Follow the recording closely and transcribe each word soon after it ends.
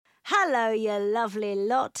Hello, you lovely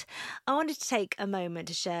lot. I wanted to take a moment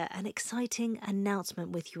to share an exciting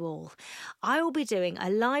announcement with you all. I will be doing a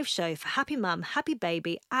live show for Happy Mum, Happy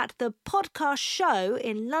Baby at the Podcast Show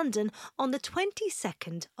in London on the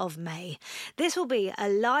 22nd of May. This will be a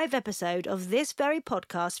live episode of this very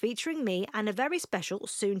podcast featuring me and a very special,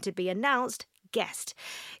 soon-to-be-announced guest.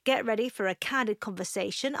 Get ready for a candid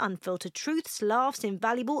conversation, unfiltered truths, laughs,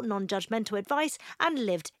 invaluable, non-judgmental advice and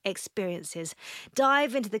lived experiences.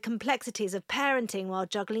 Dive into the complexities of parenting while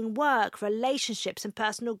juggling work, relationships and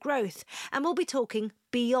personal growth. And we'll be talking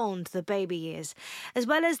beyond the baby years. As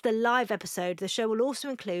well as the live episode, the show will also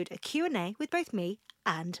include a Q&A with both me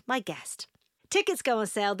and my guest. Tickets go on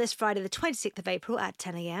sale this Friday the 26th of April at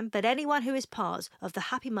 10 a.m, but anyone who is part of the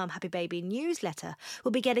Happy Mum, Happy Baby newsletter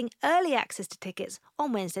will be getting early access to tickets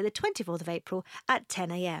on Wednesday the 24th of April at 10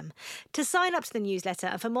 a.m. To sign up to the newsletter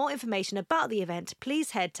and for more information about the event,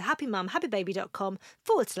 please head to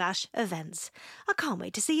happymumhappybaby.com/events. I can't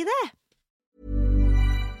wait to see you there.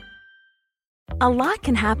 A lot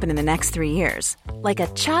can happen in the next 3 years. Like a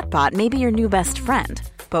chatbot may be your new best friend.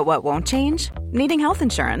 But what won't change? Needing health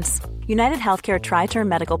insurance. United Healthcare Tri-Term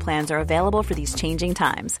Medical Plans are available for these changing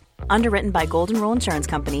times. Underwritten by Golden Rule Insurance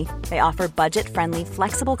Company, they offer budget-friendly,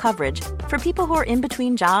 flexible coverage for people who are in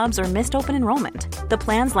between jobs or missed open enrollment. The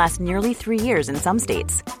plans last nearly 3 years in some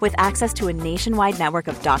states, with access to a nationwide network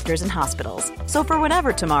of doctors and hospitals. So for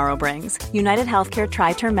whatever tomorrow brings, United Healthcare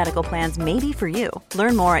Tri-Term Medical Plans may be for you.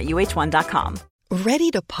 Learn more at uh1.com.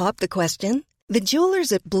 Ready to pop the question? The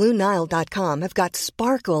jewelers at BlueNile.com have got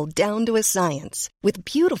sparkle down to a science with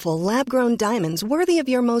beautiful lab-grown diamonds worthy of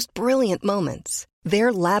your most brilliant moments.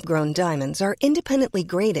 Their lab-grown diamonds are independently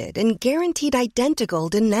graded and guaranteed identical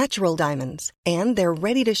to natural diamonds, and they're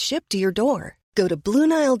ready to ship to your door. Go to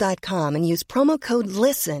BlueNile.com and use promo code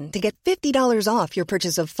LISTEN to get $50 off your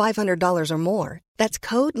purchase of $500 or more. That's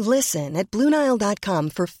code LISTEN at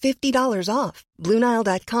BlueNile.com for $50 off.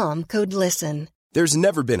 BlueNile.com, code LISTEN. There's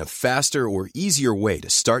never been a faster or easier way to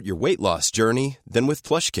start your weight loss journey than with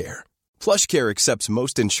PlushCare. PlushCare accepts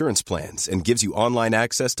most insurance plans and gives you online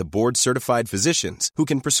access to board-certified physicians who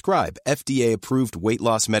can prescribe FDA-approved weight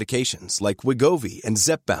loss medications like Wegovy and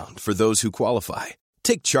Zepbound for those who qualify.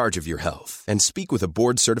 Take charge of your health and speak with a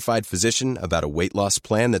board-certified physician about a weight loss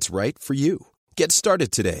plan that's right for you. Get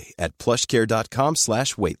started today at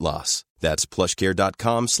plushcare.com/weight loss. That's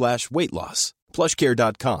plushcare.com/weight loss.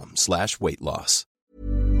 plushcare.com/weight loss.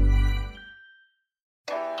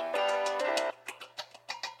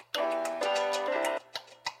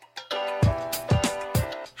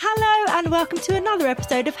 Hello and welcome to another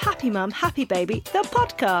episode of Happy Mum, Happy Baby, the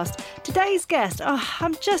podcast. Today's guest,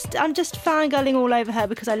 I'm just fangirling all over her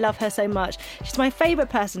because I love her so much. She's my favourite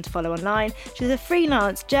person to follow online. She's a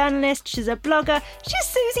freelance journalist. She's a blogger. She's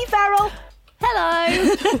Susie Farrell.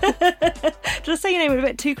 Hello. Did I say your name a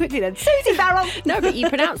bit too quickly then? Susie Farrell. No, but you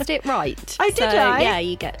pronounced it right. Oh, did I? Yeah,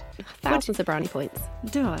 you get thousands of brownie points.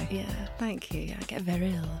 Do I? Yeah. Thank you. Yeah, I get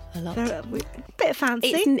very ill a lot. Bit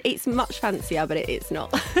fancy. It's much fancier, but it's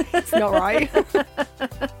not. It's not right. So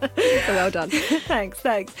well done. Thanks.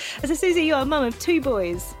 So Susie, you're a mum of two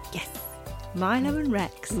boys. Yes. Milo and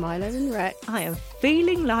Rex. I am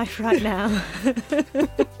feeling life right now.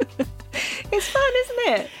 It's fun,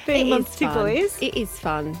 isn't it? Being a mum of two boys. It is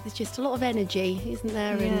fun. There's just a lot of energy, isn't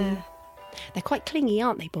there? Yeah. And they're quite clingy,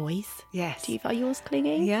 aren't they, boys? Yes. Are yours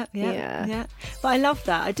clingy? Yeah. But I love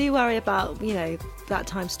that. I do worry about, that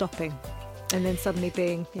time stopping and then suddenly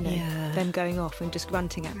being, them going off and just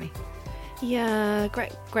grunting at me. Yeah,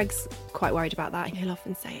 Greg's quite worried about that. He'll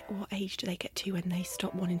often say, what age do they get to when they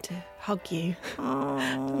stop wanting to hug you? Oh.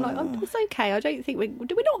 I'm like, it's okay. I don't think we're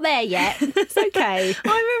not there yet. It's okay. I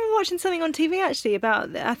remember watching something on TV actually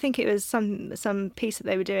about, I think it was some piece that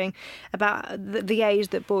they were doing about the age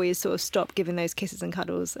that boys sort of stop giving those kisses and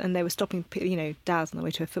cuddles, and they were stopping, dads on the way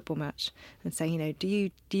to a football match and saying, do you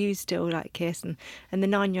still like kiss? And the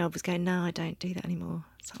 9-year-old was going, no, I don't do that anymore.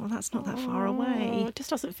 So, well, that's not that far away. It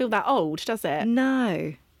just doesn't feel that old, does it?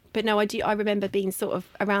 No. But no, I do. I remember being sort of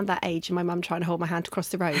around that age and my mum trying to hold my hand across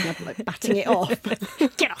the road and I'm like batting it off.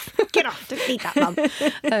 Get off. Don't need that, mum.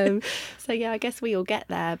 So, yeah, I guess we all get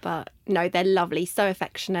there. But no, they're lovely, so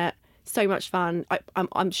affectionate, so much fun.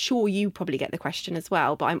 I'm sure you probably get the question as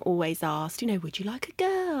well, but I'm always asked, would you like a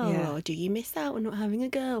girl? Yeah. Or do you miss out on not having a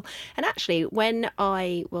girl? And actually, when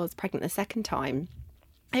I was pregnant the second time,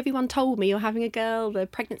 everyone told me you're having a girl, the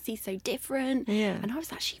pregnancy's so different. Yeah. And I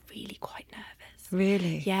was actually really quite nervous.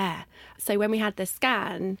 Really? Yeah. So when we had the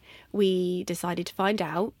scan, we decided to find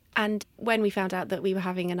out. And when we found out that we were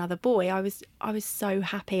having another boy, I was so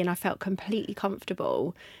happy and I felt completely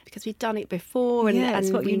comfortable because we'd done it before. And, yeah, it's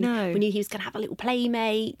and what we, you know. we knew he was going to have a little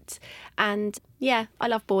playmate. And yeah, I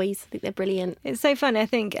love boys. I think they're brilliant. It's so funny. I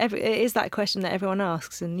think it is that question that everyone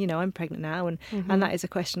asks. And, you know, I'm pregnant now and that is a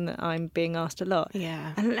question that I'm being asked a lot.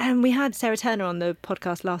 Yeah. And we had Sarah Turner on the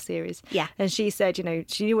podcast last series. Yeah. And she said, you know,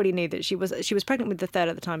 she already knew that she was pregnant with the third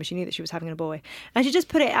at the time and she knew that she was having a boy. And she just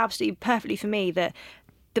put it absolutely perfectly for me that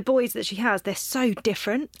the boys that she has, they're so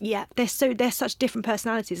different. Yeah. They're such different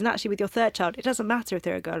personalities. And actually with your third child, it doesn't matter if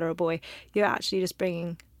they're a girl or a boy. You're actually just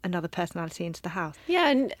bringing another personality into the house. Yeah,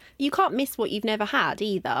 and you can't miss what you've never had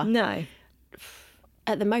either. No.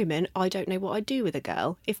 At the moment, I don't know what I'd do with a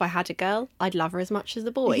girl. If I had a girl, I'd love her as much as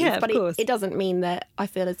the boys. Yeah, of but course. it doesn't mean that I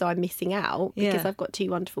feel as though I'm missing out because Yeah. I've got two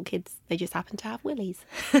wonderful kids. They just happen to have willies.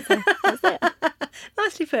 So that's it.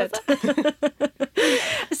 Nicely put.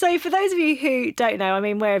 So for those of you who don't know, I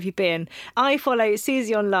mean, where have you been? I follow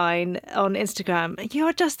Susie online on Instagram.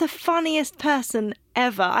 You're just the funniest person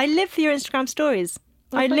ever. I live for your Instagram stories.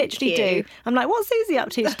 I thank literally you. do. I'm like, what's Susie up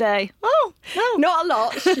to today? Oh, no. Not a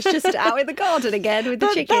lot. She's just out in the garden again with the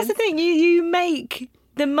But chickens. that's the thing. You make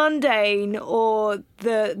the mundane or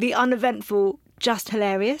the uneventful just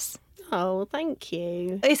hilarious. Oh, thank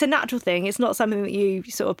you. It's a natural thing. It's not something that you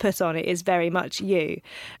sort of put on. It is very much you.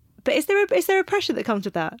 But is there a pressure that comes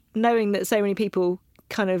with that, knowing that so many people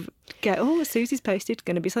kind of go, oh, Susie's posted,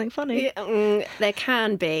 going to be something funny? Yeah, there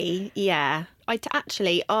can be, yeah. I guess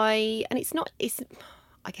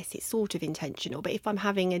it's sort of intentional, but if I'm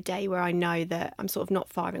having a day where I know that I'm sort of not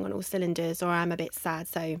firing on all cylinders or I'm a bit sad,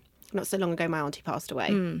 so not so long ago my auntie passed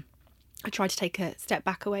away. I try to take a step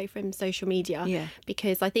back away from social media Yeah.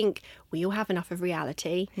 because I think we all have enough of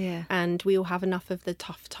reality Yeah. and we all have enough of the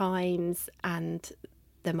tough times and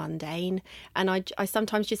the mundane. And I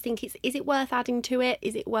sometimes just think, is it worth adding to it?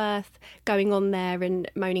 Is it worth going on there and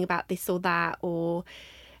moaning about this or that? Or,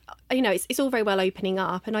 you know, it's all very well opening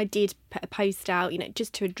up. And I did put a post out, you know,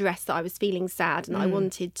 just to address that I was feeling sad and I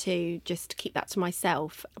wanted to just keep that to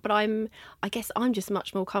myself. But I guess I'm just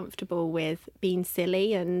much more comfortable with being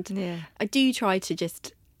silly. And Yeah. I do try to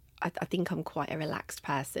just, I think I'm quite a relaxed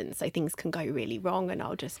person, so things can go really wrong and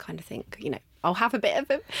I'll just kind of think, you know, I'll have a bit of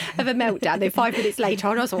a meltdown. Then 5 minutes later,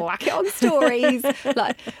 I'll just whack it on stories.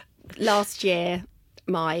 Like last year,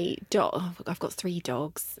 my dog, I've got 3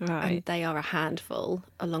 dogs, Right. and they are a handful,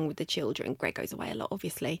 along with the children. Greg goes away a lot,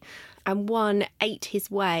 obviously. And one ate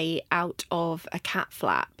his way out of a cat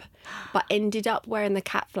flap, but ended up wearing the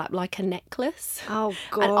cat flap like a necklace. Oh,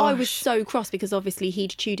 gosh. And I was so cross because obviously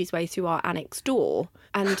he'd chewed his way through our annex door,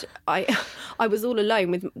 and I was all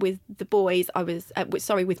alone with the boys. I was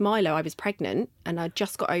with Milo. I was pregnant, and I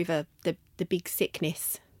just got over the big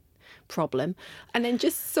sickness problem, and then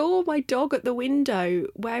just saw my dog at the window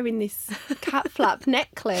wearing this cat flap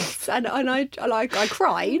necklace, and I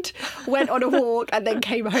cried, went on a walk, and then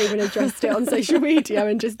came home and addressed it on social media,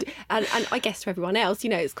 and I guess to everyone else, you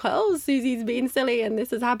know, it's quite, oh, Susie's being silly and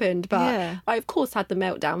this has happened, but Yeah. I of course had the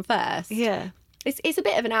meltdown first. Yeah. It's a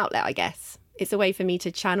bit of an outlet, I guess. It's a way for me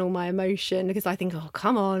to channel my emotion because I think, oh,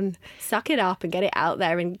 come on, suck it up and get it out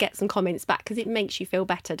there and get some comments back because it makes you feel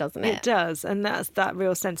better, doesn't it? It does. And that's that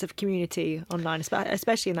real sense of community online,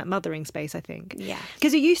 especially in that mothering space, I think. Yeah.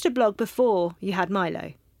 Because you used to blog before you had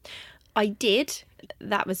Milo. I did.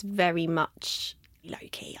 That was very much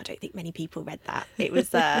low-key. I don't think many people read that. It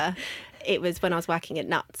was when I was working at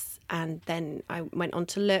Nuts, and then I went on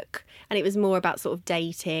to Look, and it was more about sort of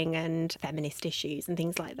dating and feminist issues and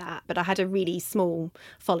things like that. But I had a really small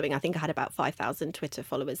following. I think I had about 5,000 Twitter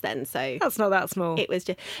followers then. So That's not that small. it was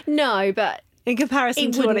just... No, but... in comparison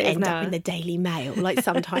It to what wouldn't it is end now. up in the Daily Mail. Like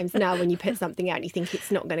sometimes now when you put something out and you think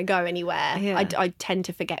it's not going to go anywhere, Yeah. I tend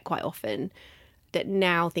to forget quite often that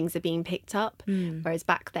now things are being picked up. Whereas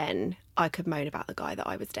back then I could moan about the guy that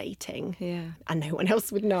I was dating. Yeah. And no one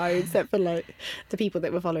else would know except for like the people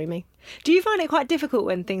that were following me. Do you find it quite difficult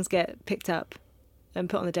when things get picked up and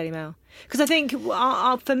put on the Daily Mail? Because I think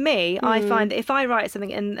for me, I find that if I write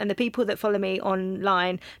something and the people that follow me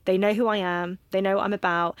online, they know who I am, they know what I'm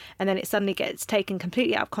about, and then it suddenly gets taken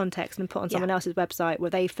completely out of context and put on someone else's website where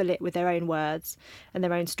they fill it with their own words and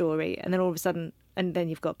their own story, and then all of a sudden, and then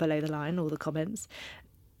you've got below the line all the comments.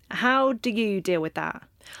 How do you deal with that?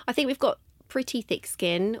 I think we've got pretty thick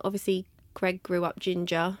skin. Obviously, Greg grew up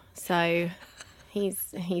ginger, so he's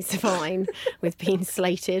fine with being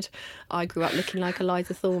slated. I grew up looking like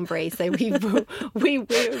Eliza Thornberry, so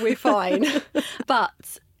we're fine.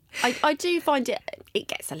 But I do find it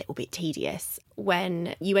gets a little bit tedious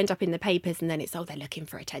when you end up in the papers and then it's, they're looking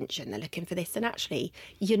for attention, they're looking for this, and actually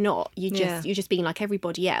you're not. You're just being like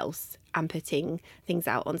everybody else and putting things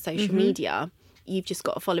out on social media. You've just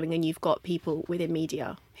got a following and you've got people within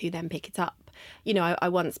media who then pick it up. You know, I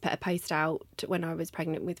once put a post out when I was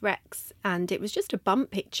pregnant with Rex, and it was just a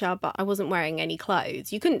bump picture, but I wasn't wearing any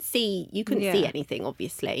clothes. You couldn't see anything,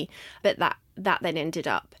 obviously, but that then ended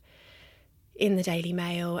up in the Daily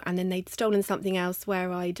Mail, and then they'd stolen something else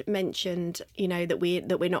where I'd mentioned, you know, that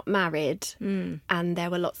we're not married, and there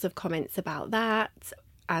were lots of comments about that.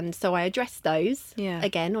 And so I addressed those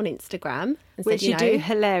again on Instagram. And Which said, you do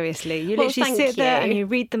hilariously. You literally sit there and you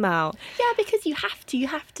read them out. Yeah, because you have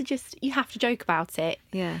to joke about it.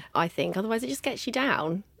 Yeah. I think. Otherwise it just gets you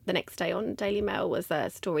down. The next day on Daily Mail was a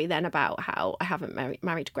story then about how I haven't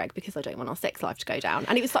married Greg because I don't want our sex life to go down.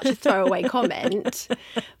 And it was such a throwaway comment.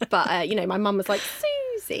 But, you know, my mum was like,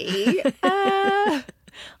 Susie,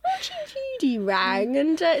 Archie Judy rang,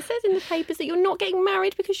 and it says in the papers that you're not getting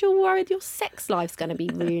married because you're worried your sex life's going to be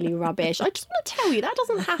really rubbish. I just want to tell you that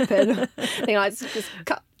doesn't happen. You know, it's just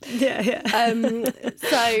cut. Yeah.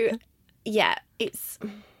 So, yeah,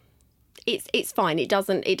 it's fine. It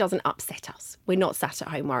doesn't upset us. We're not sat at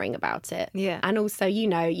home worrying about it. Yeah. And also, you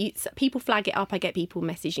know, people flag it up. I get people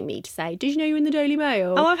messaging me to say, "Did you know you're in the Daily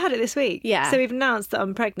Mail?" Oh, I've had it this week. Yeah. So we've announced that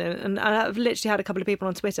I'm pregnant, and I've literally had a couple of people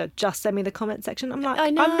on Twitter just send me the comment section. I'm like,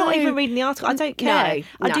 I know. I'm not even reading the article. I don't care. No.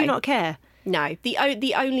 I do not care. No,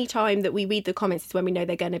 the only time that we read the comments is when we know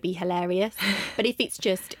they're going to be hilarious. But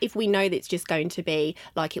if we know that it's just going to be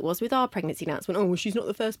like it was with our pregnancy announcement, well, she's not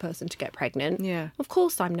the first person to get pregnant. Yeah. Of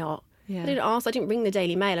course I'm not. Yeah. I didn't ring the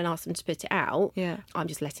Daily Mail and ask them to put it out. Yeah. I'm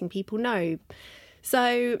just letting people know.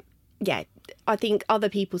 So, yeah, I think other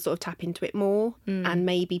people sort of tap into it more and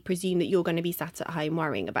maybe presume that you're going to be sat at home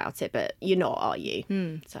worrying about it, but you're not, are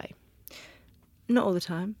you? So... Not all the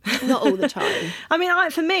time. Not all the time. I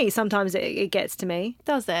mean, for me, sometimes it gets to me.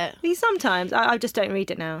 Does it? Sometimes. I just don't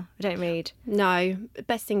read it now. I don't read. No.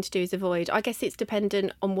 Best thing to do is avoid. I guess it's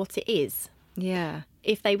dependent on what it is. Yeah.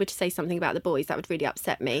 If they were to say something about the boys, that would really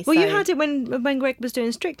upset me. Well, you had it when Greg was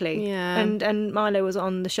doing Strictly. Yeah. And Milo was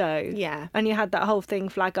on the show. Yeah. And you had that whole thing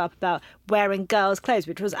flag up about wearing girls' clothes,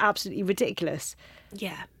 which was absolutely ridiculous.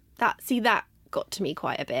 Yeah. That got to me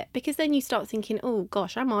quite a bit, because then you start thinking, oh,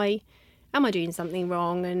 gosh, am I doing something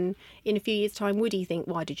wrong? And in a few years' time, would he think,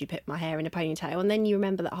 why did you put my hair in a ponytail? And then you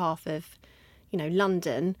remember that half of, you know,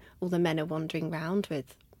 London, all the men are wandering around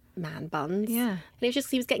with man buns. Yeah. And it was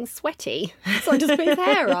just, he was getting sweaty. So I just put his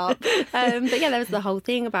hair up. But yeah, there was the whole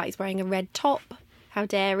thing about he's wearing a red top. How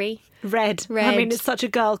dare he? Red. I mean, it's such a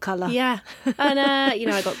girl colour. Yeah. And, you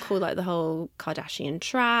know, I got called like the whole Kardashian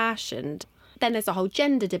trash, and then there's a whole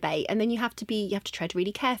gender debate, and then you have to tread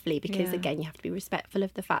really carefully because, again, you have to be respectful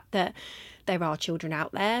of the fact that there are children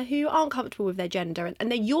out there who aren't comfortable with their gender,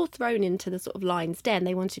 and then you're thrown into the sort of lion's den.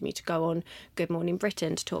 They wanted me to go on Good Morning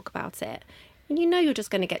Britain to talk about it, and you know you're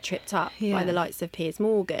just going to get tripped up by the likes of Piers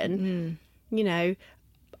Morgan. You know,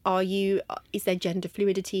 is there gender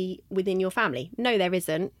fluidity within your family? No, there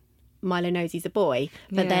isn't. Milo knows he's a boy,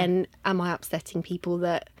 but then am I upsetting people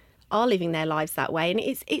that are living their lives that way? And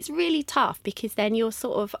it's really tough, because then you're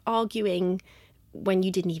sort of arguing when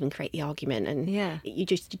you didn't even create the argument, and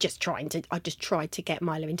I just tried to get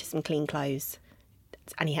Milo into some clean clothes,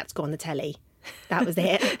 and he had to go on the telly. That was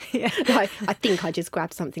it. I think I just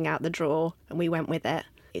grabbed something out the drawer and we went with it.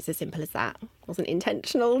 It's as simple as that. It wasn't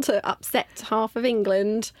intentional to upset half of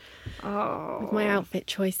England with my outfit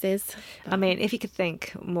choices. I mean, if you could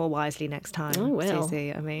think more wisely next time, I will.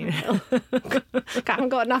 Susie, I mean... I haven't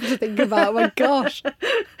got enough to think about. Oh, my gosh.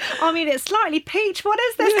 I mean, it's slightly peach. What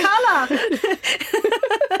is this colour?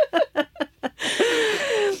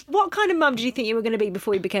 What kind of mum did you think you were going to be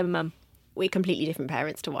before you became a mum? We're completely different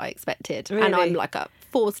parents to what I expected. Really? And I'm like a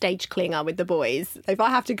 4-stage clinger with the boys. If I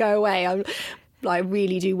have to go away, I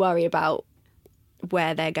really do worry about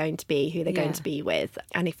where they're going to be, who they're going to be with.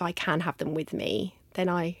 And if I can have them with me, then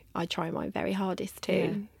I try my very hardest to.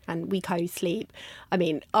 Yeah. And we co-sleep. I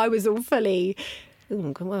mean, I was all fully...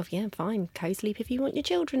 well, yeah, fine, co-sleep if you want your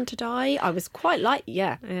children to die. I was quite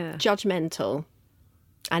judgmental.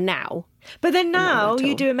 And now... But then now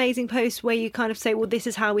you do amazing posts where you kind of say, well, this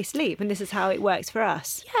is how we sleep and this is how it works for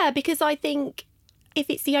us. Yeah, because I think if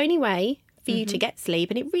it's the only way for you to get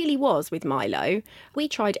sleep, and it really was with Milo, we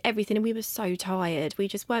tried everything and we were so tired. We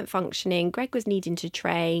just weren't functioning. Greg was needing to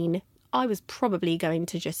train. I was probably going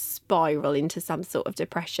to just spiral into some sort of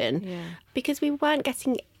depression because we weren't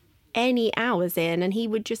getting any hours in, and he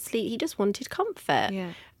would just sleep. He just wanted comfort.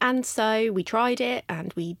 Yeah. And so we tried it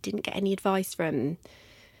and we didn't get any advice from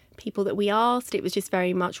people that we asked, it was just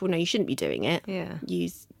very much, well, no, you shouldn't be doing it. Yeah.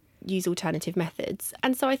 Use alternative methods.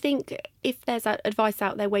 And so I think if there's advice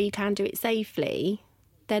out there where you can do it safely,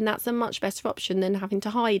 then that's a much better option than having to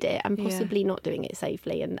hide it and possibly not doing it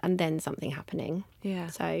safely and then something happening. Yeah.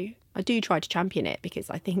 So I do try to champion it, because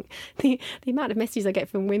I think the amount of messages I get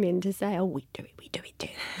from women to say, oh, we do it too.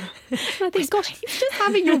 And I think, gosh, it's just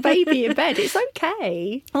having your baby in bed. It's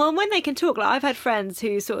okay. Well, and when they can talk, like I've had friends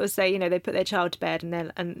who sort of say, they put their child to bed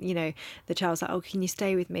and the child's like, oh, can you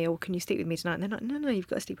stay with me or can you sleep with me tonight? And they're like, no, you've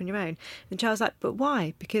got to sleep on your own. And the child's like, but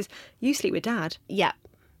why? Because you sleep with Dad. Yeah,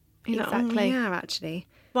 You're exactly. Like, oh, yeah, actually.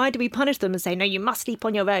 Why do we punish them and say, no, you must sleep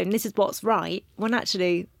on your own, this is what's right, when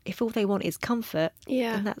actually, if all they want is comfort,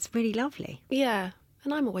 then that's really lovely. Yeah,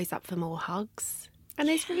 and I'm always up for more hugs. And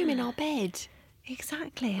there's room in our bed.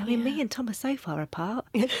 Exactly. I mean, me and Tom are so far apart.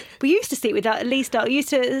 We used to sleep with at least, we used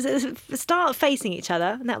to start facing each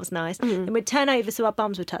other, and that was nice. And we'd turn over so our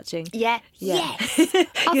bums were touching. Yeah. Yes.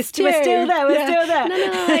 We're still there. We're still there.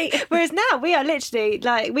 No. Whereas now we are literally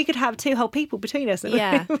like, we could have two whole people between us. And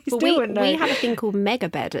Yeah. we have a thing called mega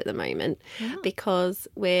bed at the moment because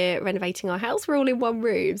we're renovating our house. We're all in one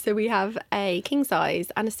room. So we have a king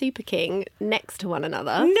size and a super king next to one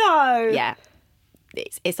another. No. Yeah.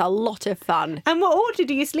 It's a lot of fun. And what order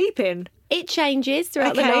do you sleep in? It changes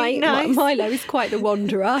throughout the Okay, night. nice. Milo is quite the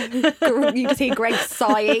wanderer. You can hear Greg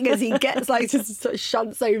sighing as he gets just sort of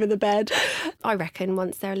shunts over the bed. I reckon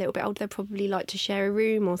once they're a little bit older, they'll probably like to share a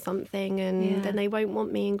room or something, and then they won't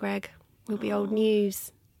want me and Greg. We'll be old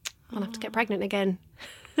news. I'll have to get pregnant again.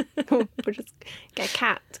 We'll just get a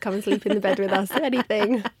cat to come and sleep in the bed with us.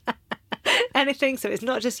 Anything. Anything, so it's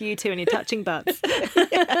not just you two and you're touching butts. Don't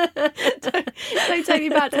take me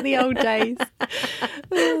back to the old days. How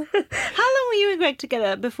long were you and Greg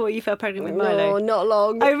together before you fell pregnant with Milo? No, not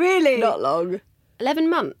long. Oh, really? Not long.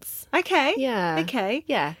 11 months. Okay. Yeah. Okay.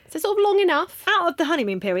 Yeah. So sort of long enough. Out of the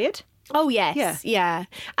honeymoon period? Oh, yes. Yeah.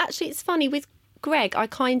 Actually, it's funny. With Greg, I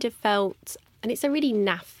kind of felt, and it's a really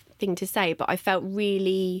naff thing to say, but I felt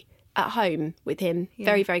really at home with him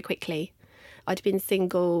very, very quickly. I'd been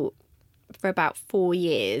single for about 4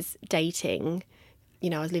 years, dating.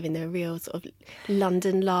 I was living the real sort of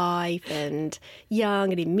London life and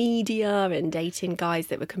young and in media and dating guys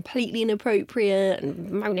that were completely inappropriate and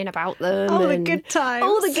moaning about them. All the good times.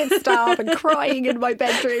 All the good stuff and crying in my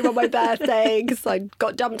bedroom on my birthday because I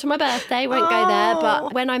got dumped on my birthday, won't go there.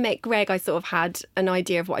 But when I met Greg, I sort of had an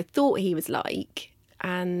idea of what I thought he was like.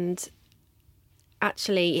 And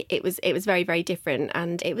actually, it was very, very different.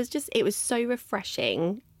 And it was so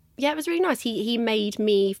refreshing. Yeah, it was really nice. He made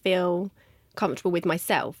me feel comfortable with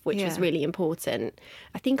myself, which was really important.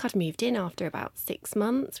 I think I'd moved in after about 6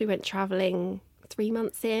 months. We went travelling 3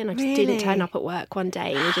 months in. I just didn't turn up at work one day.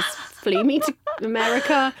 He just flew me to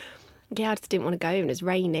America. Yeah, I just didn't want to go and it was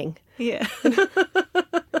raining. Yeah. You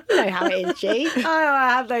know how it is, G. Oh, I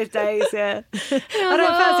have those days, yeah. I don't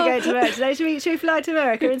fancy going to America today. Should we fly to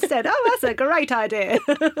America instead? Oh, that's a great idea.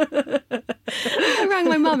 I rang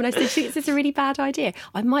my mum and I said, it's a really bad idea.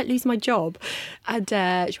 I might lose my job. And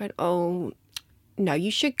she went, oh, no,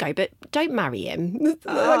 you should go, but don't marry him.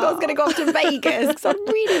 I was going to go off to Vegas because I'd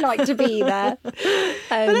really like to be there. But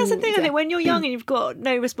that's the thing, I think, when you're young and you've got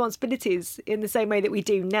no responsibilities in the same way that we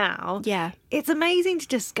do now, it's amazing to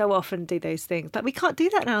just go off and do those things. But we can't do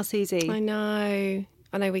that now, Susie. I know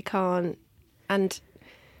we can't. And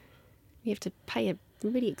you have to pay a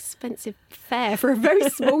really expensive fare for a very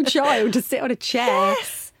small child to sit on a chair.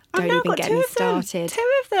 Yes. Don't even get me started.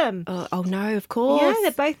 Two of them. Oh, no, of course. Yeah,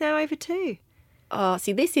 they're both now over 2. Oh,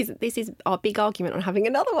 see, this is our big argument on having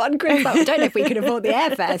another one, Chris. But I don't know if we can afford the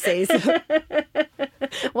airfare, Sis.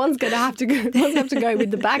 One's going to have to go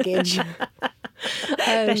with the baggage.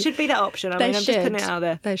 There should be that option. I'm just putting it out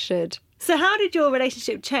there. There should. So how did your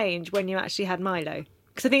relationship change when you actually had Milo?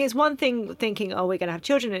 Because I think it's one thing thinking, oh, we're going to have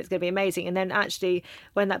children and it's going to be amazing. And then actually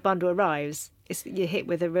when that bundle arrives, you're hit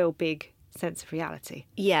with a real big sense of reality.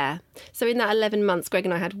 Yeah. So in that 11 months, Greg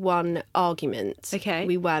and I had one argument. Okay.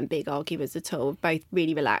 We weren't big arguers at all, both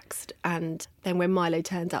really relaxed. And then when Milo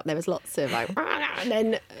turned up, there was lots of like, and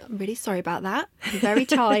then I'm really sorry about that. I'm very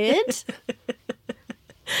tired.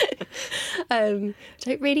 Don't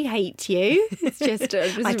really hate you. It's just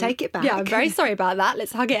I take it back. Yeah, I'm very sorry about that.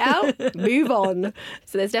 Let's hug it out. Move on.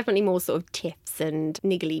 So there's definitely more sort of tiffs and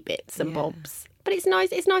niggly bits and bobs. But it's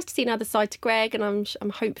nice. It's nice to see another side to Greg, and I'm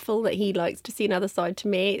hopeful that he likes to see another side to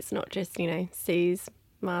me. It's not just Sue's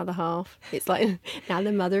my other half. It's like now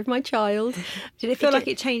the mother of my child. Did it feel like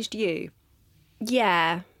it changed you?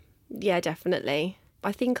 Yeah, definitely.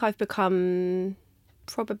 I think I've become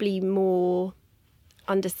probably more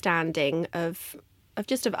understanding of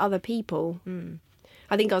other people.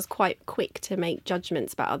 I think I was quite quick to make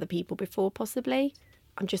judgments about other people before, possibly.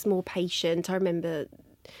 I'm just more patient. I remember,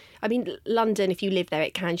 London, if you live there,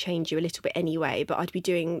 it can change you a little bit anyway, but I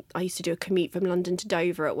used to do a commute from London to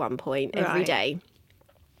Dover at one point every day.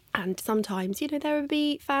 And sometimes, there would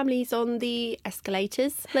be families on the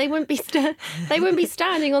escalators. They wouldn't be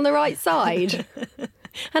standing on the right side.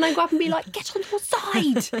 And I'd go up and be like, get on your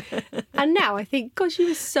side. And now I think, gosh, you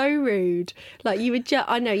were so rude. Like,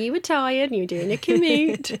 I know you were tired and you were doing a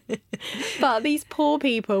commute. But these poor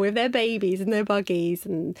people with their babies and their buggies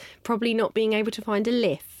and probably not being able to find a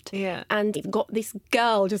lift. Yeah. And you've got this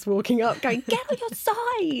girl just walking up going, get on your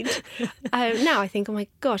side. Now I think, oh my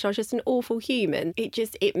gosh, I was just an awful human.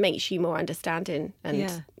 It makes you more understanding.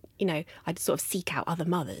 And, I'd sort of seek out other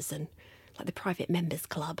mothers and like the private members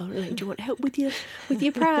club. I'm like, do you want help with your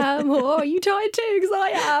pram? Or are you tired too? Because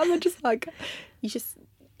I am. And just like,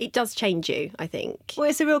 it does change you, I think. Well,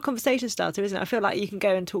 it's a real conversation starter, isn't it? I feel like you can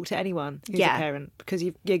go and talk to anyone who's a parent because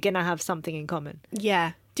you're going to have something in common.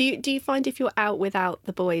 Yeah. Do you find if you're out without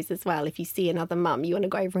the boys as well, if you see another mum, you want to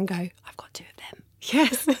go over and go, I've got 2 of them?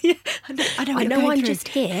 Yes. Yeah. I know I'm just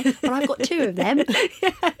here, but I've got 2 of them.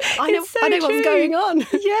 Yeah, I know what's going on.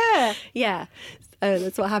 Yeah. Yeah.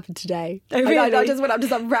 That's what happened today. Oh, really? I just went up to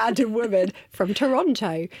some random woman from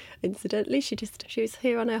Toronto. Incidentally, she was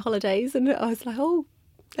here on her holidays, and I was like, oh,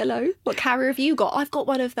 hello, what carrier have you got? I've got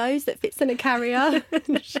one of those that fits in a carrier.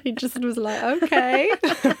 And she just was like, okay.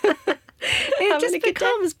 It just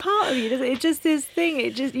becomes part of you, doesn't it? It's just this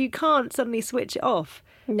thing. You can't suddenly switch it off.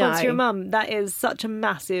 No. Once you're a mum, that is such a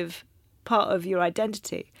massive part of your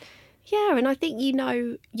identity. Yeah, and I think you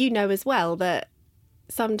know as well that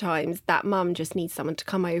sometimes that mum just needs someone to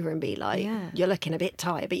come over and be like, you're looking a bit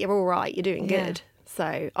tired, but you're all right, you're doing good.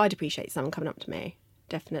 So I'd appreciate someone coming up to me.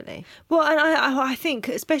 Definitely. Well, and I think,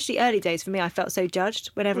 especially early days for me, I felt so judged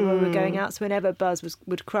whenever we were going out. So whenever Buzz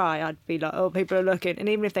would cry, I'd be like, oh, people are looking. And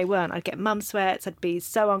even if they weren't, I'd get mum sweats. I'd be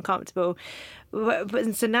so uncomfortable.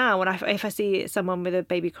 But so now, if I see someone with a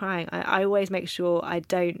baby crying, I always make sure I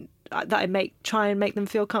try and make them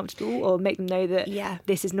feel comfortable or make them know that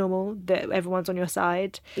this is normal, that everyone's on your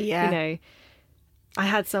side. Yeah. I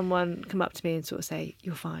had someone come up to me and sort of say,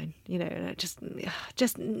 you're fine, and just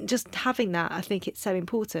having that, I think it's so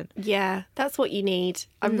important. Yeah, that's what you need.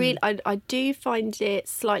 I do find it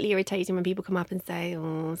slightly irritating when people come up and say,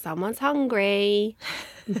 oh, someone's hungry.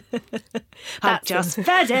 I've just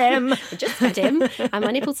fed him. And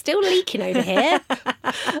my nipple's still leaking over here.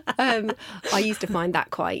 I used to find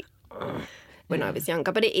that quite... when I was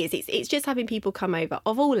younger, but it's just having people come over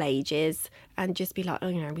of all ages and just be like, oh,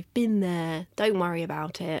 we've been there, don't worry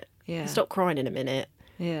about it, stop crying in a minute,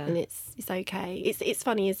 and it's okay. It's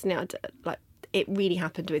funny, isn't it? Like, it really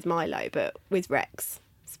happened with Milo, but with Rex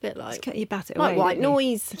it's a bit like you bat it away, like white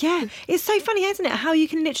noise. Yeah, it's so funny, isn't it, how you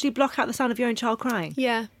can literally block out the sound of your own child crying.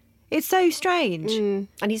 Yeah. It's so strange.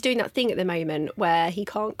 And he's doing that thing at the moment where he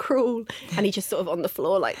can't crawl and he's just sort of on the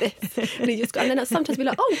floor like this. And then sometimes we're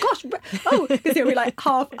like, oh gosh, because he'll be like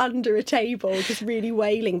half under a table, just really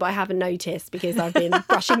wailing, but I haven't noticed because I've been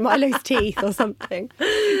brushing Milo's teeth or something.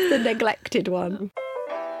 The neglected one.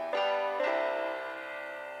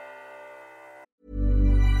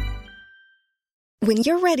 When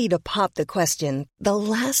you're ready to pop the question, the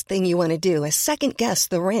last thing you want to do is second-guess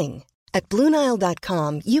the ring. At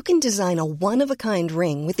BlueNile.com, you can design a one-of-a-kind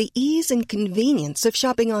ring with the ease and convenience of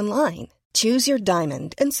shopping online. Choose your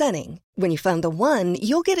diamond and setting. When you find the one,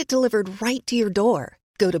 you'll get it delivered right to your door.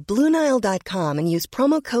 Go to BlueNile.com and use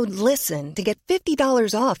promo code LISTEN to get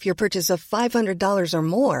 $50 off your purchase of $500 or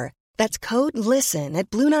more. That's code LISTEN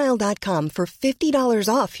at BlueNile.com for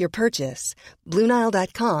 $50 off your purchase.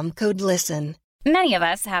 BlueNile.com, code LISTEN. Many of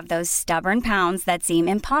us have those stubborn pounds that seem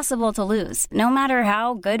impossible to lose, no matter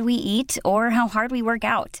how good we eat or how hard we work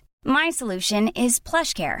out. My solution is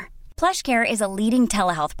PlushCare. PlushCare is a leading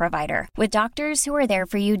telehealth provider with doctors who are there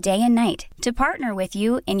for you day and night to partner with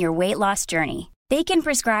you in your weight loss journey. They can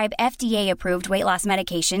prescribe FDA-approved weight loss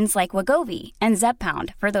medications like Wegovy and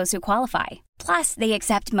Zepbound for those who qualify. Plus, they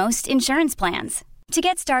accept most insurance plans. To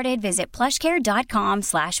get started, visit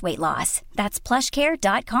plushcare.com/weightloss. That's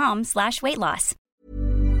plushcare.com/weightloss.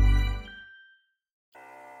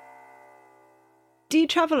 Do you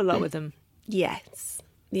travel a lot with them? Yes.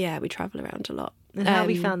 Yeah, we travel around a lot. And how have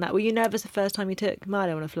you found that? Were you nervous the first time you took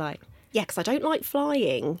Milo on a flight? Yeah, because I don't like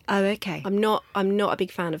flying. Oh, okay. I'm not a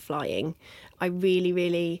big fan of flying. I really,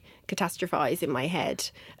 really catastrophise in my head.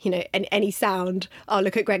 And any sound, I'll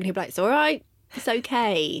look at Greg and he'll be like, it's all right. It's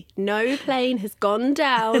okay. No plane has gone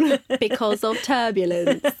down because of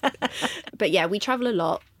turbulence. But yeah, we travel a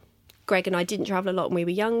lot. Greg and I didn't travel a lot when we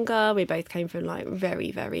were younger. We both came from like very,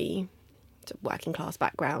 very working class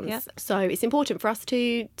backgrounds. Yeah. So it's important for us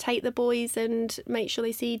to take the boys and make sure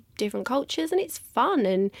they see different cultures, and it's fun,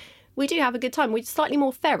 and we do have a good time. We're slightly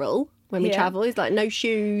more feral when we travel. It's like no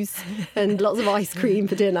shoes and lots of ice cream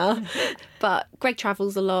for dinner. But Greg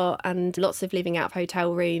travels a lot and lots of living out of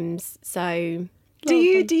hotel rooms. So Do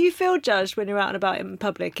you feel judged when you're out and about in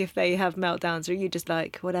public if they have meltdowns, or are you just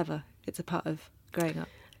like, whatever, it's a part of growing up?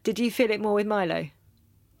 Did you feel it more with Milo?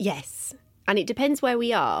 yes. And it depends where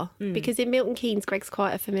we are, because in Milton Keynes, Greg's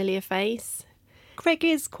quite a familiar face. Greg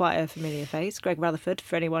is quite a familiar face, Greg Rutherford,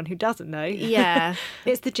 for anyone who doesn't know. Yeah.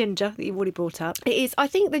 It's the ginger that you've already brought up. It is. I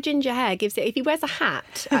think the ginger hair gives it. If he wears a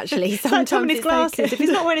hat, actually, It's like sometimes Tom and his it's glasses. like- If he's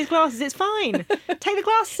not wearing his glasses, it's fine. Take the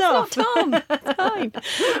glasses off. Not Tom.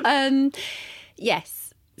 It's fine.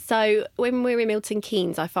 Yes. So when we're in Milton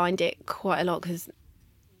Keynes, I find it quite a lot because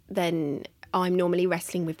then I'm normally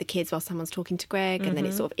wrestling with the kids while someone's talking to Greg, and then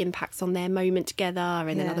it sort of impacts on their moment together,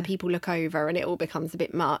 and then other people look over, and it all becomes a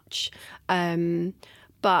bit much.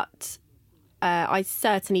 But I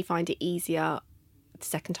certainly find it easier the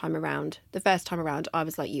second time around. The first time around, I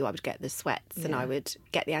was like you, I would get the sweats and I would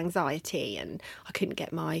get the anxiety, and I couldn't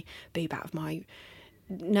get my boob out of my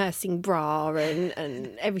nursing bra,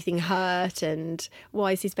 and everything hurt, and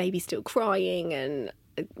why is this baby still crying? And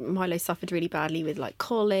Milo suffered really badly with like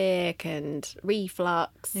colic and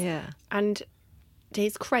reflux. Yeah. And to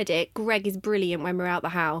his credit, Greg is brilliant when we're out the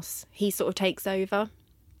house. He sort of takes over.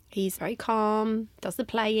 He's very calm, does the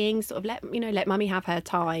playing, sort of let mummy have her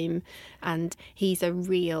time, and he's a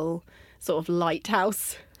real sort of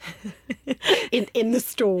lighthouse in the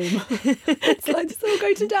storm. It's like, just all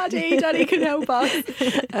go to Daddy. Daddy can help us.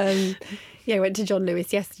 I went to John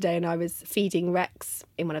Lewis yesterday, and I was feeding Rex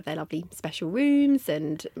in one of their lovely special rooms,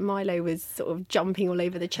 and Milo was sort of jumping all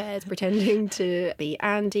over the chairs, pretending to be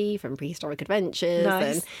Andy from Prehistoric Adventures.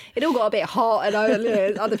 Nice. And it all got a bit hot,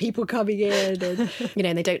 and other people coming in, and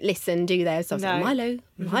and they don't listen, do they? So I was like, Milo,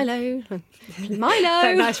 Milo.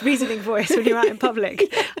 That nice reasoning voice when you're out in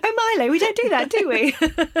public. Oh, Milo, we don't do that, do we?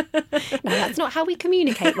 No, that's not how we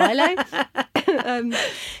communicate, Milo.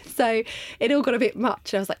 So it all got a bit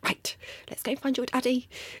much. I was like, right, let's go find your daddy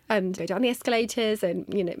and go down the escalators. And,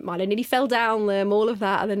 Milo nearly fell down them, all of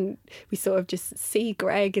that. And then we sort of just see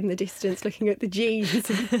Greg in the distance looking at the jeans.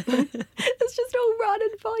 Let's just all run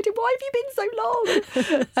and find him. Why have you been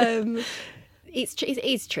so long? It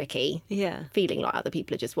is tricky, feeling like other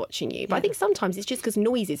people are just watching you. But I think sometimes it's just because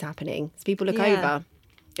noise is happening. So people look over.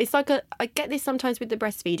 It's like I get this sometimes with the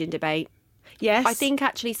breastfeeding debate. Yes. I think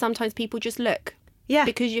actually sometimes people just look. Yeah.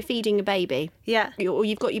 Because you're feeding a baby. Yeah. Or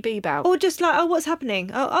you've got your boob out. Or just like, oh, what's happening?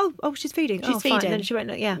 Oh, she's feeding. She's fine. feeding. Then she won't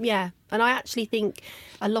look. Yeah. Yeah. And I actually think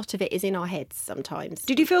a lot of it is in our heads sometimes.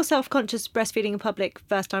 Did you feel self-conscious breastfeeding in public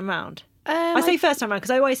first time round? I say first time round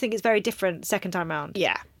because I always think it's very different second time round.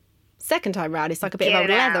 Yeah. Second time round, it's like a bit of old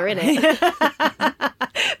leather, isn't it?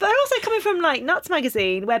 But also coming from like Nuts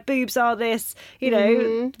magazine, where boobs are this,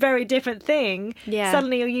 very different thing. Yeah.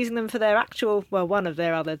 Suddenly you're using them for their actual, one of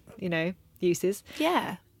their other, uses.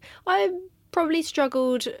 Yeah. I probably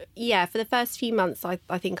struggled, for the first few months. I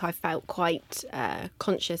think I felt quite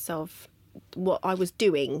conscious of what I was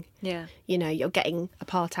doing. Yeah. You're getting a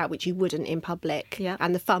part out which you wouldn't in public. Yeah.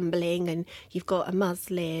 And the fumbling, and you've got a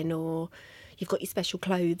muslin, or you've got your special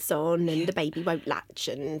clothes on, and the baby won't latch,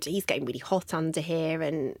 and he's getting really hot under here.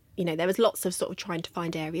 And, there was lots of sort of trying to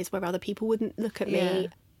find areas where other people wouldn't look at me.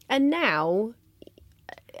 And now,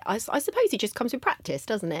 I suppose it just comes with practice,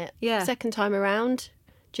 doesn't it? Yeah. Second time around,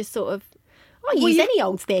 just sort of, I'll use any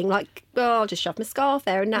old thing, like, I'll just shove my scarf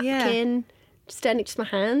there, a napkin. Just turn it to my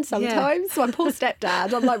hand sometimes. So my poor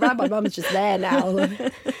stepdad, I'm like, my mum's just there now.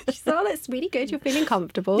 She's like, oh, that's really good. You're feeling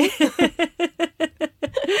comfortable.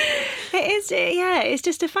 It is, it's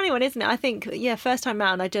just a funny one, isn't it? I think, first time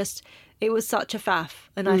round, it was such a faff,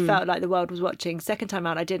 and I felt like the world was watching. Second time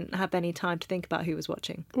round, I didn't have any time to think about who was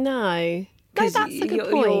watching. No, that's a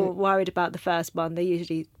good point. You're worried about the first one. They're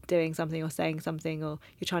usually doing something or saying something, or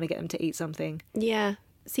you're trying to get them to eat something. Yeah.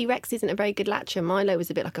 See, Rex isn't a very good latcher. Milo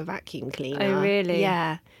was a bit like a vacuum cleaner. Oh, really?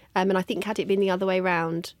 Yeah. And I think had it been the other way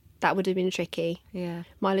round, that would have been tricky. Yeah.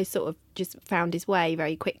 Milo sort of just found his way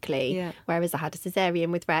very quickly. Yeah. Whereas I had a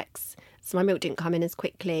cesarean with Rex, so my milk didn't come in as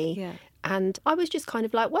quickly. Yeah. And I was just kind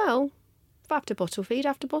of like, well, if I have to bottle feed, I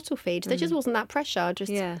have to bottle feed. There just wasn't that pressure.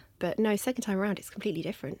 But no, second time around, it's completely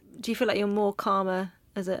different. Do you feel like you're more calmer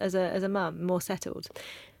as a mum, more settled?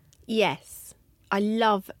 Yes. I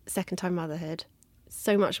love second time motherhood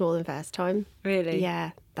so much more than first time. Really?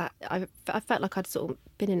 Yeah. That I felt like I'd sort of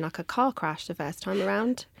been in like a car crash the first time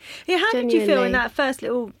around. Yeah, how did you feel in that first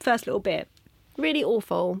little bit? really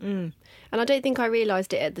awful. And I don't think I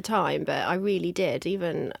realised it at the time, but I really did.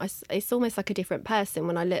 It's almost like a different person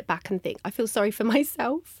when I look back and think, I feel sorry for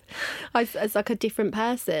myself. It's like a different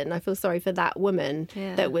person. I feel sorry for that woman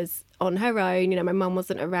that was on her own. You know, my mum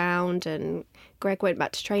wasn't around, and Greg went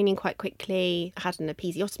back to training quite quickly, had an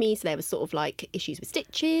episiotomy, so there was sort of like issues with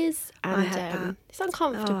stitches. And it's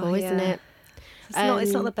uncomfortable, isn't it?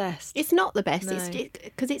 It's not the best. It's not the best. No. It's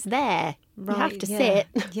because it's there. Right, you have to yeah. sit.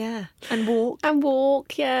 Yeah. And walk. And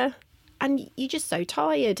walk, yeah. And you're just so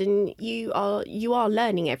tired, and you are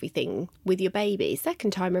learning everything with your baby.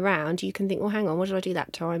 Second time around, you can think, well, hang on, what did I do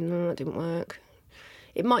that time? No, that didn't work.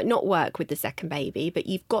 It might not work with the second baby, but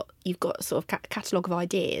you've got sort of catalogue of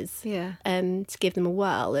ideas to give them a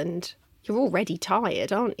whirl, and you're already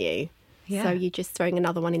tired, aren't you? Yeah. So you're just throwing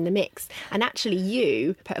another one in the mix. And actually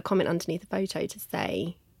you put a comment underneath the photo to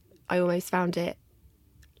say, I almost found it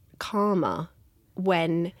calmer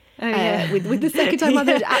when with the second time I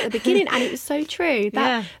heard it at the beginning. And it was so true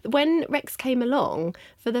that when Rex came along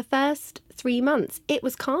for the first 3 months, it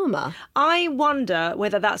was calmer. I wonder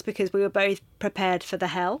whether that's because we were both prepared for the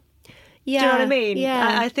hell. Yeah. Do you know what I mean?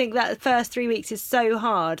 Yeah. I think that first 3 weeks is so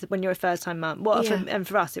hard when you're a first-time mum. And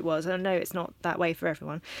for us it was. And I know it's not that way for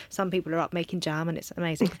everyone. Some people are up making jam and it's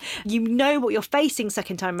amazing. You know what you're facing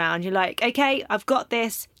second time round. You're like, okay, I've got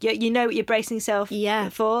this. You know what you're bracing yourself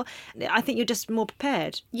for. I think you're just more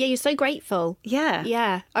prepared. Yeah, you're so grateful. Yeah.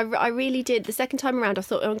 Yeah, I really did. The second time around, I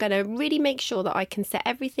thought, I'm going to really make sure that I can set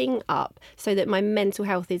everything up so that my mental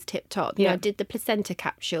health is tip-top. You know, I did the placenta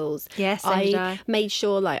capsules. Yes, I made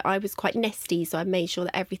sure, like, I was quite nesty, so I made sure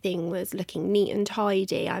that everything was looking neat and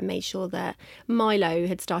tidy. I made sure that Milo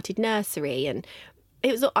had started nursery, and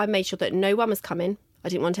I made sure that no one was coming. I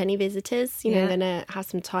didn't want any visitors. You know, I'm going to have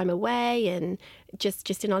some time away and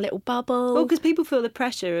just in our little bubble. Well, because people feel the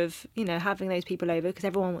pressure of, you know, having those people over because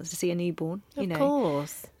everyone wants to see a newborn. Of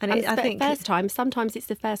course. And I think first time, sometimes it's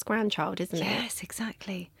the first grandchild, isn't it? Yes,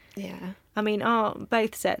 exactly. Yeah. I mean,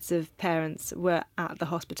 both sets of parents were at the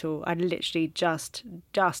hospital. I literally just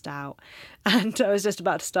out, and I was just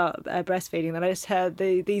about to start breastfeeding. Then I just heard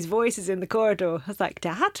these voices in the corridor. I was like,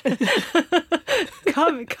 "Dad,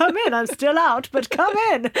 come in. I'm still out, but come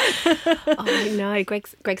in." Oh no,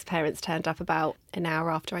 Greg's parents turned up about an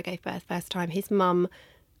hour after I gave birth first time. His mum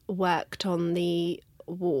worked on the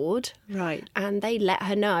ward, right, and they let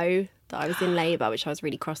her know that I was in labour, which I was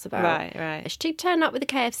really cross about. Right. She did turn up with a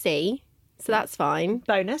KFC, so that's fine.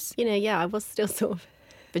 Bonus. You know, yeah, I was still sort of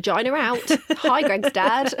vagina out. Hi, Greg's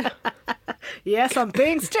dad. Yes, I'm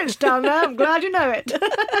being stitched down there. I'm glad you know it.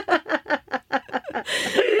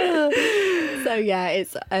 So yeah,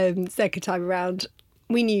 it's second time around.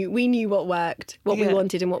 We knew what worked, what we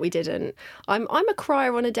wanted and what we didn't. I'm a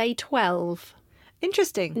crier on a day 12.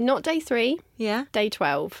 Interesting. Not day 3. Yeah. Day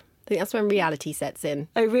 12. I think that's when reality sets in.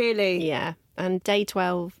 Oh, really? Yeah. And day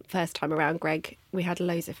 12, first time around, Greg, we had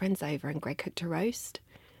loads of friends over and Greg cooked a roast.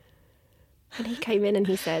 And he came in and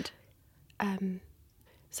he said, so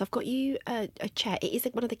I've got you a chair. It is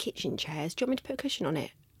like one of the kitchen chairs. Do you want me to put a cushion on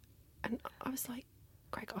it? And I was like,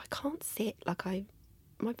 Greg, I can't sit. Like,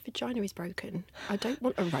 my vagina is broken. I don't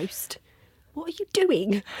want a roast. What are you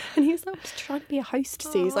doing? And he was like, I'm just trying to be a host,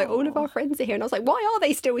 Sue. He's like, all of our friends are here. And I was like, why are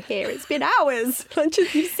they still here? It's been hours.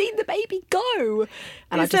 You've seen the baby go.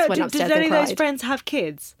 And I just went upstairs did any and of cried. those friends have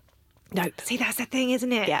kids? No. See, that's the thing,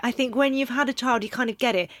 isn't it? Yeah. I think when you've had a child, you kind of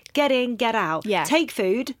get it. Get in, get out. Yeah. Take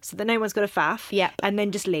food so that no one's got a faff. Yep. And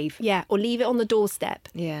then just leave. Yeah, or leave it on the doorstep.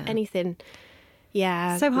 Yeah. Anything.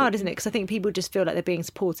 Yeah. So hard, isn't it? Because I think people just feel like they're being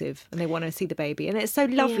supportive and they want to see the baby. And it's so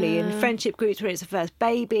lovely in friendship groups where it's the first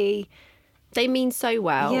baby. They mean so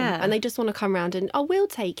well. Yeah. And they just want to come round and, we'll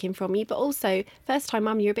take him from you. But also, first time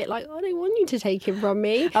mum, you're a bit like, I don't want you to take him from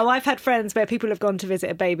me. Oh, I've had friends where people have gone to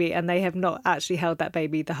visit a baby and they have not actually held that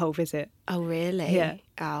baby the whole visit. Oh, really? Yeah.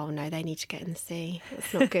 Oh, no, they need to get in the sea.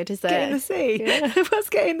 That's not good, is it? Get in the sea? Yeah. What's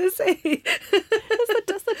get in the sea?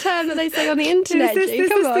 That's the term that they say on the internet. Is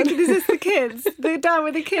this the kids? They're down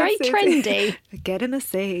with the kids. Very trendy. Get in the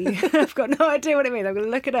sea. I've got no idea what it means. I'm going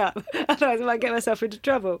to look it up. Otherwise I might get myself into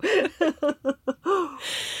trouble.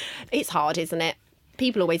 It's hard, isn't it?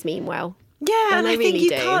 People always mean well. Yeah, and I think you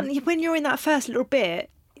do. can't, when you're in that first little bit,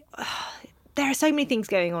 there are so many things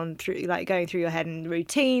going through your head and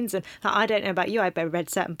routines. And I don't know about you, I read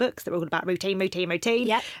certain books that were all about routine.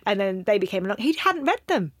 Yep. And then they became along. He hadn't read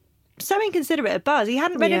them. So inconsiderate of Buzz. He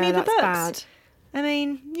hadn't read any of the books. Bad. I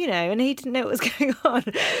mean, you know, and he didn't know what was going on.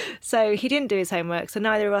 So he didn't do his homework. So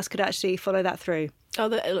neither of us could actually follow that through. Oh,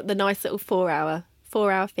 the nice little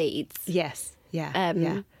 4-hour feeds. Yes.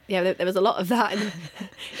 Yeah. Yeah, there was a lot of that. And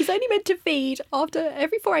he's only meant to feed after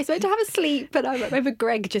every 4 hours. He's meant to have a sleep. But I remember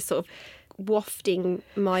Greg just sort of wafting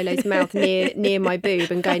Milo's mouth near my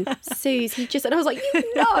boob and going, Suze, and I was like,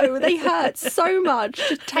 they hurt so much,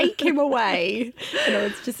 just take him away. And I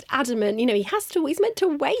was just adamant, he's meant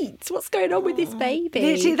to wait. What's going on with this baby?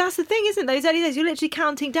 Literally, that's the thing, isn't it? Those early days, you're literally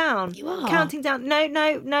counting down. You are. Counting down. No,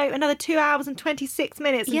 another 2 hours and 26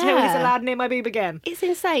 minutes until he's allowed near my boob again. It's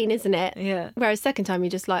insane, isn't it? Yeah. Whereas second time,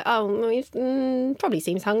 you're just like, he probably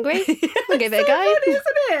seems hungry. I'll give it a go. Funny, isn't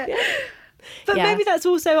it? Yeah. But Yeah. maybe that's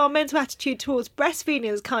also our mental attitude towards breastfeeding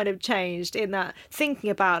has kind of changed, in that thinking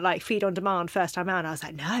about like feed on demand first time around, I was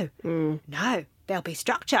like, no, there'll be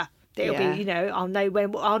structure. There'll be, I'll know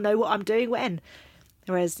what I'm doing when.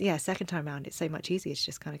 Whereas, second time round, it's so much easier to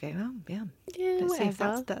just kind of go, let's see if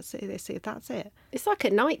that's it. Let's see if that's it. It's like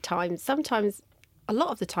at night time. Sometimes, a lot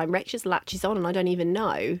of the time, Rex just latches on and I don't even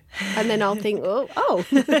know. And then I'll think, oh,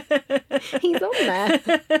 he's on there.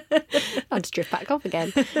 I'll just drift back off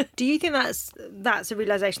again. Do you think that's a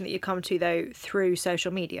realisation that you come to, though, through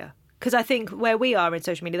social media? Because I think where we are in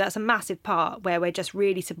social media, that's a massive part where we're just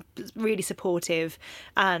really supportive,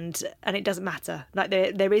 and it doesn't matter. Like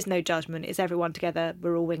there is no judgment. It's everyone together.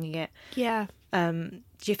 We're all winging it. Yeah. Do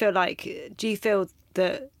you feel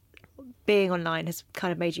that being online has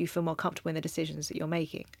kind of made you feel more comfortable in the decisions that you're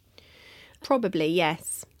making? Probably,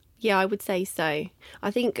 yes. Yeah, I would say so. I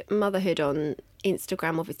think motherhood on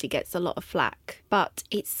Instagram obviously gets a lot of flack, but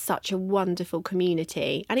it's such a wonderful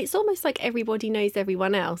community, and it's almost like everybody knows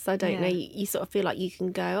everyone else. I don't know, you sort of feel like you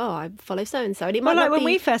can go, I follow so and so, and it might when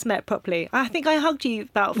we first met properly, I think I hugged you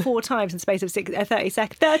about 4 times in the space of 30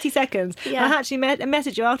 seconds. Yeah. I actually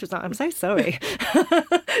messaged you afterwards like, I'm so sorry.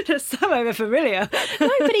 Just so over familiar. No,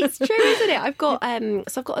 but it's true, isn't it? I've got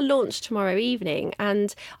a launch tomorrow evening,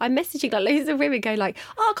 and I'm messaging like loads of women going like,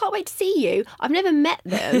 I can't wait to see you. I've never met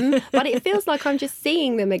them, but it feels like I'm just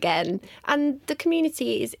seeing them again. And the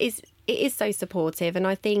community is so supportive, and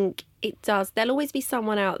I think there'll always be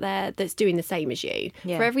someone out there that's doing the same as you.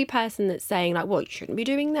 Yeah. For every person that's saying like, well, you shouldn't be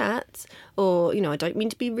doing that, or I don't mean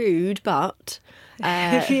to be rude, but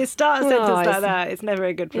if you start a sentence like that, it's never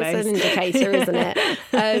a good place. It's an indicator, isn't it?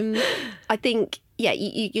 I think you're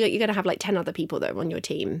going to have like 10 other people that are on your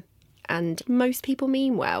team, and most people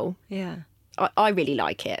mean well. Yeah. I really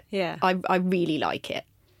like it. Yeah. I really like it.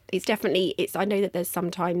 I know that there's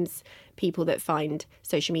sometimes people that find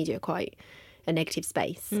social media quite a negative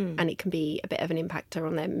space, and it can be a bit of an impactor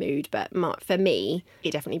on their mood. But for me,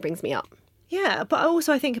 it definitely brings me up. Yeah, but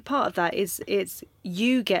also I think a part of that is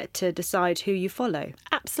you get to decide who you follow.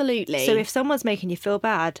 Absolutely. So if someone's making you feel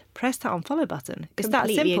bad, press that unfollow button. It's that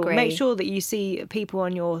Completely simple. agree. Make sure that you see people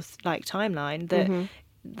on your timeline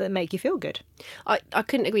that make you feel good. I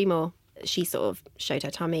couldn't agree more. She sort of showed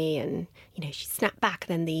her tummy, and she snapped back,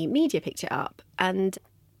 and then the media picked it up, and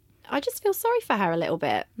I just feel sorry for her a little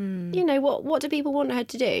bit. What do people want her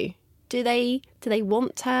to do? Do they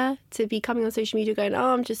want her to be coming on social media going,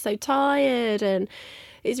 I'm just so tired and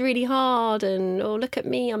it's really hard, and look at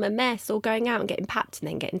me, I'm a mess, or going out and getting papped and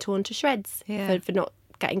then getting torn to shreds for not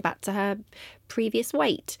getting back to her previous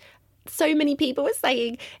weight? So many people were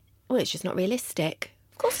saying, well, it's just not realistic.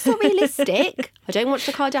 Of course it's not realistic. I don't watch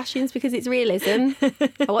the Kardashians because it's realism.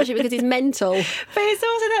 I watch it because it's mental. But it's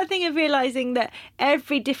also that thing of realising that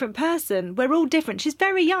every different person, we're all different. She's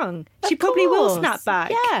very young. She probably will snap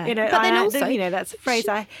back. Yeah. But then also, that's a phrase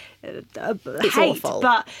I hate. Awful.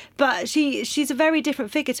 But she's a very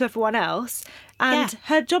different figure to everyone else. And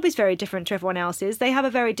her job is very different to everyone else's. They have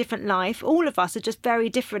a very different life. All of us are just very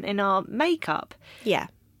different in our makeup. Yeah.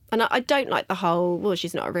 And I don't like the whole, well,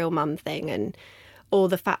 she's not a real mum thing, or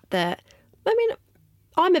the fact that,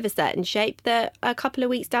 I'm of a certain shape that a couple of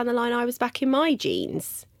weeks down the line I was back in my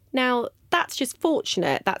jeans. Now, that's just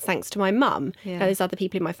fortunate. That's thanks to my mum. Yeah. There's other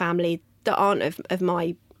people in my family that aren't of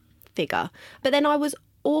my figure. But then I was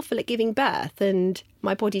awful at giving birth, and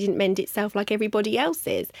my body didn't mend itself like everybody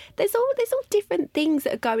else's. There's all different things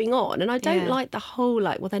that are going on, and I don't like the whole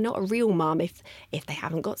they're not a real mum if they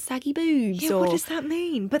haven't got saggy boobs. Yeah, or what does that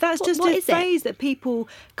mean? But that's just what a is it? phrase that people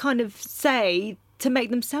kind of say to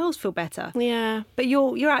make themselves feel better. Yeah. But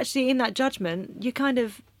you're actually in that judgment.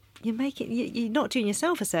 You're not doing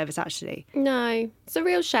yourself a service, actually. No, it's a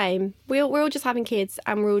real shame. We're all just having kids,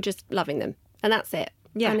 and we're all just loving them, and that's it.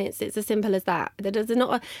 Yeah. And it's as simple as that. There's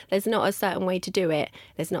not a certain way to do it.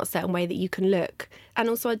 There's not a certain way that you can look. And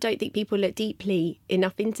also, I don't think people look deeply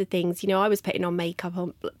enough into things. I was putting makeup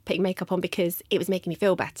on because it was making me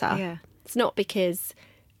feel better. Yeah. It's not because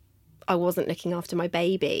I wasn't looking after my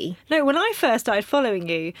baby. No, when I first started following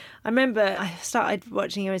you, I remember I started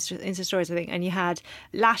watching your Insta stories, I think, and you had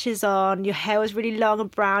lashes on, your hair was really long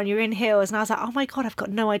and brown, you were in heels, and I was like, oh my God, I've got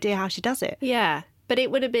no idea how she does it. Yeah. But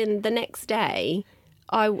it would have been the next day,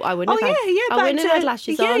 I wouldn't have had, I wouldn't have had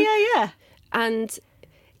lashes on. Yeah. And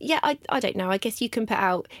yeah, I don't know. I guess you can put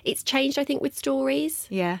out... It's changed, I think, with stories.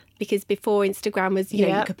 Yeah. Because before Instagram was, you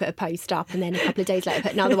know, you could put a post up and then a couple of days later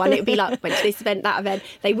put another one. It would be like, went to this event, that event.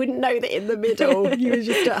 They wouldn't know that in the middle you were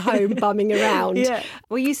just at home bumming around. Yeah.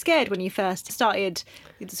 Were you scared when you first started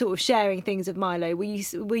sort of sharing things of Milo? Were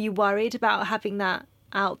you worried about having that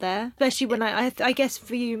out there? Especially when I guess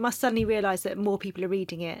for you must suddenly realise that more people are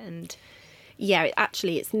reading it and... Yeah,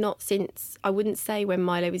 actually, it's not since... I wouldn't say when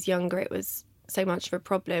Milo was younger it was so much of a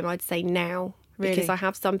problem. I'd say now. Really? Because I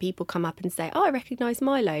have some people come up and say, oh, I recognise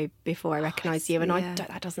Milo before I recognise you. And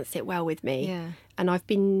that doesn't sit well with me. Yeah.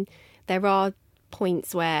 And there are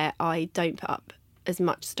points where I don't put up as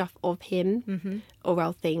much stuff of him, or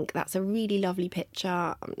I'll think that's a really lovely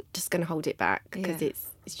picture. I'm just going to hold it back because it's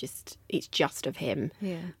just of him.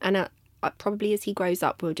 Yeah. And probably as he grows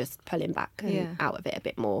up, we'll just pull him back and out of it a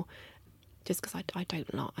bit more. Just because I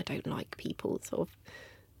don't like people sort of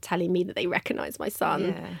telling me that they recognise my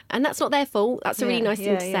son, and that's not their fault. That's a really nice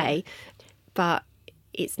thing to say, but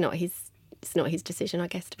it's not his decision, I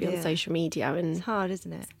guess, to be on social media. And it's hard,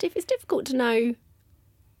 isn't it? It's difficult to know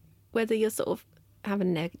whether you're sort of have a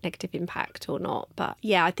negative impact or not. But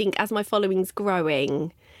yeah, I think as my following's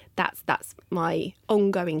growing, that's my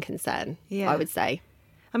ongoing concern. I would say.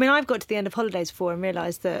 I mean, I've got to the end of holidays before and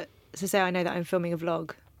realised that. So say I know that I'm filming a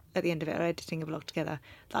vlog. At the end of it, or editing a vlog together,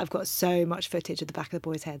 that I've got so much footage of the back of the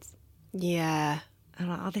boys' heads. Yeah.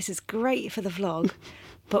 And I'm like, oh, this is great for the vlog.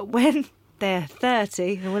 But when they're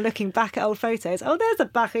 30 and we're looking back at old photos, oh, there's the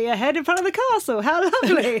back of your head in front of the castle. How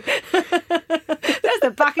lovely. There's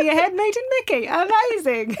the back of your head made in Mickey.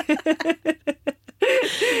 Amazing.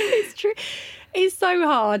 It's true. It's so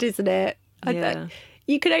hard, isn't it?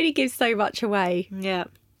 You can only give so much away. Yeah.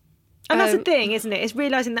 And that's the thing, isn't it? It's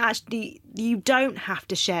realising that actually you don't have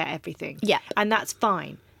to share everything. Yeah. And that's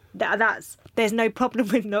fine. There's no problem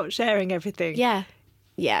with not sharing everything. Yeah.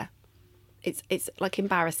 Yeah. It's like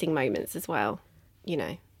embarrassing moments as well. You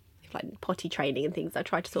know, like potty training and things. I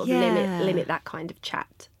try to sort of limit that kind of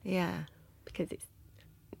chat. Yeah. Because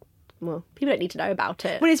people don't need to know about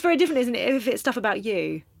it. Well, it's very different, isn't it? If it's stuff about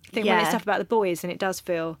you. I think when it's stuff about the boys, then it does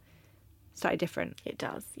feel slightly different. It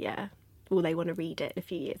does, yeah. Will they want to read it in a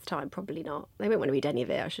few years' time? Probably not. They won't want to read any of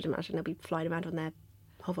it, I should imagine. They'll be flying around on their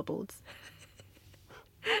hoverboards.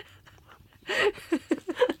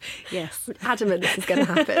 Yes. Adamant this is going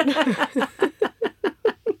to happen.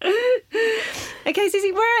 Okay,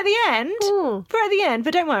 Susie, we're at the end. We're at the end,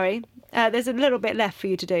 but don't worry. There's a little bit left for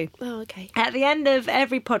you to do. Oh, okay. At the end of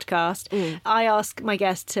every podcast, I ask my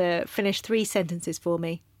guests to finish 3 sentences for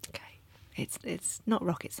me. It's not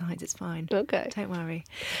rocket science, it's fine. Okay. Don't worry.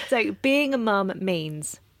 So, being a mum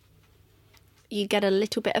means? You get a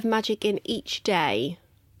little bit of magic in each day.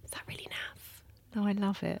 Is that really naff? Oh, I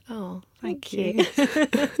love it. Oh, thank you.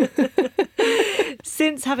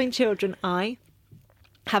 Since having children, I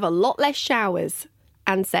have a lot less showers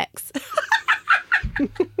and sex.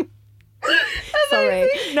 Sorry.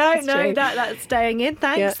 No, that's staying in.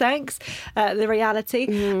 Thanks. The reality.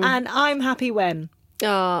 And I'm happy when?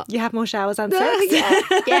 You have more showers and sex?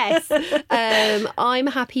 Yes. I'm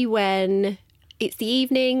happy when it's the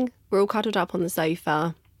evening, we're all cuddled up on the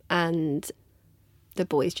sofa and the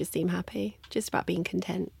boys just seem happy. Just about being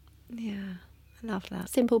content. Yeah, I love that.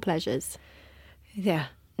 Simple pleasures. Yeah.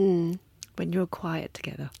 When you're quiet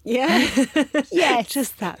together. Yeah. Yes.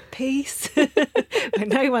 Just that peace. When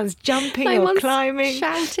no one's jumping or climbing.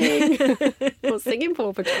 Shouting. Or singing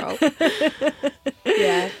Paw Patrol.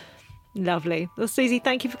 Yeah. Lovely. Well, Susie,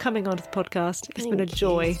 thank you for coming on to the podcast. It's been a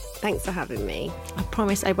joy. Thanks for having me. I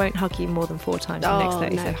promise I won't hug you more than 4 times in the next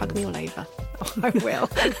 30 seconds. Hug me all over. Oh, I will.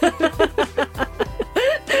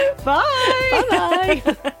 Bye.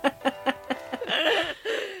 Bye-bye.